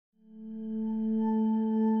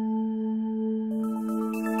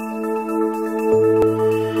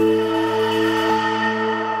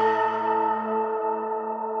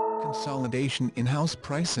consolidation in house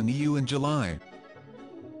price in EU in July.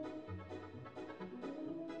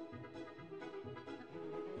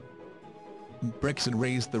 Brexit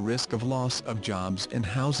raised the risk of loss of jobs and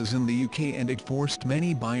houses in the UK, and it forced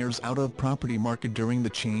many buyers out of property market during the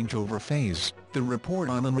changeover phase. The report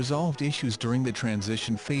on unresolved issues during the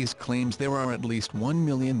transition phase claims there are at least 1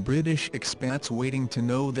 million British expats waiting to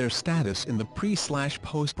know their status in the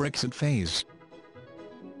pre/post-Brexit phase.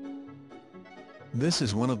 This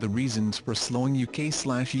is one of the reasons for slowing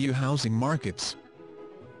UK/EU housing markets.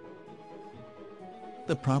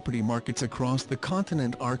 The property markets across the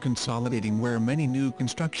continent are consolidating, where many new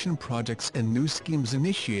construction projects and new schemes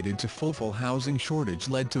initiated to fulfill housing shortage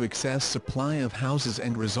led to excess supply of houses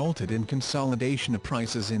and resulted in consolidation of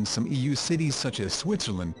prices in some EU cities such as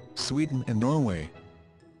Switzerland, Sweden and Norway.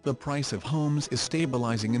 The price of homes is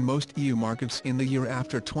stabilising in most EU markets in the year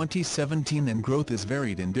after 2017, and growth is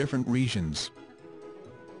varied in different regions.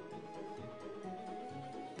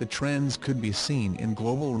 The trends could be seen in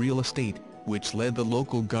global real estate, which led the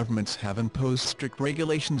local governments have imposed strict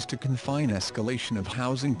regulations to confine escalation of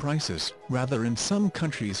housing prices. Rather, in some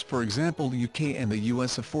countries, for example the UK and the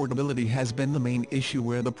US, affordability has been the main issue,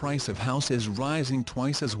 where the price of house is rising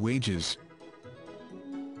twice as wages.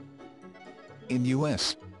 In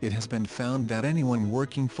US, it has been found that anyone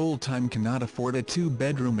working full-time cannot afford a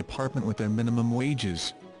two-bedroom apartment with their minimum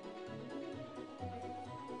wages.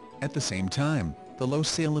 At the same time, the low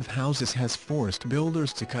sale of houses has forced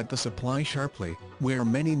builders to cut the supply sharply, where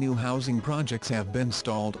many new housing projects have been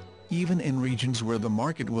stalled, even in regions where the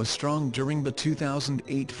market was strong during the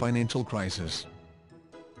 2008 financial crisis.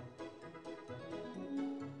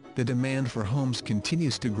 The demand for homes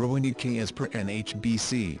continues to grow in UK as per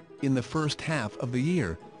NHBC. In the first half of the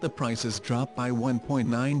year, the prices dropped by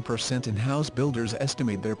 1.9%, and house builders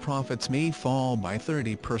estimate their profits may fall by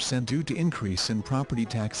 30% due to increase in property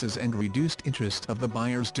taxes and reduced interest of the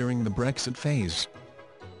buyers during the Brexit phase.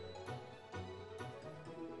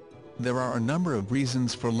 There are a number of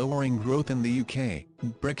reasons for lowering growth in the UK.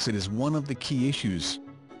 Brexit is one of the key issues.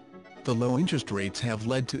 The low interest rates have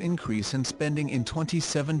led to increase in spending in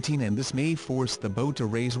 2017, and this may force the boat to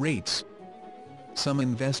raise rates. Some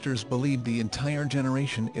investors believe the entire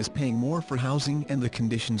generation is paying more for housing and the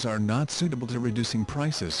conditions are not suitable to reducing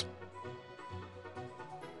prices.